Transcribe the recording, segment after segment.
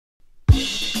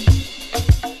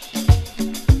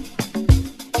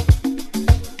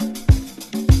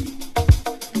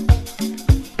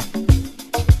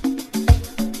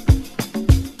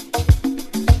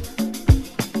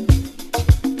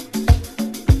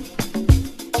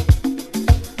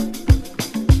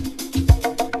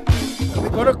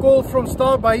got a call from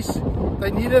Starbase.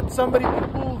 They needed somebody to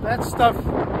pull that stuff to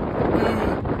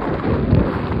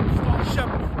Starship,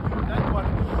 that one.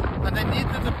 And they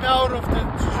needed the power of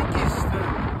the Suzuki's, the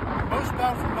most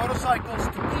powerful motorcycles,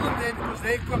 to pull them there because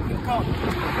their equipment can't. I'm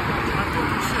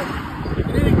talking shit.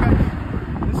 In any case,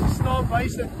 this is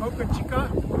Starbase at Boca Chica.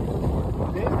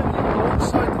 There's the new launch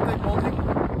site that they're building.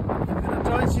 I'm going to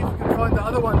try and see if we can find the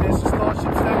other one. There's a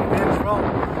Starship standing there as well.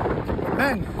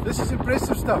 Man, this is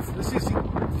impressive stuff. This is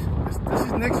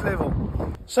next level.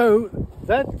 So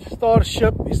that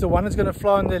Starship is the one that's going to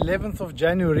fly on the 11th of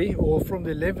January, or from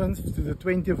the 11th to the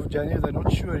 20th of January. They're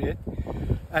not sure yet.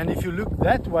 And if you look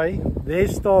that way,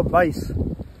 there's Starbase.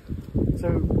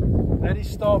 So that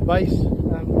is Starbase.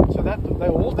 So that they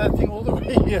hold that thing all the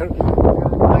way here. We're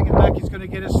going to take it back. It's going to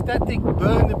get a static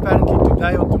burn apparently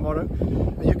today or tomorrow.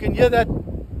 And you can hear that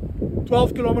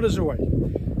 12 kilometers away.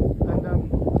 And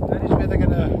that is where they're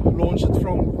going to launch it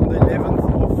from on the 11th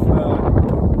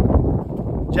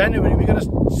of January. We're going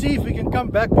to see if we can come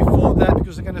back before that,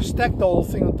 because they're going to stack the whole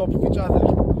thing on top of each other.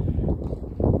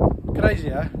 Crazy,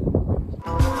 huh?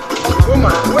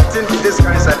 Woman, what in this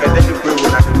kind of academic way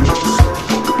will I do?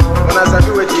 When I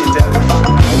do it,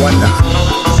 I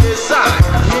wonder.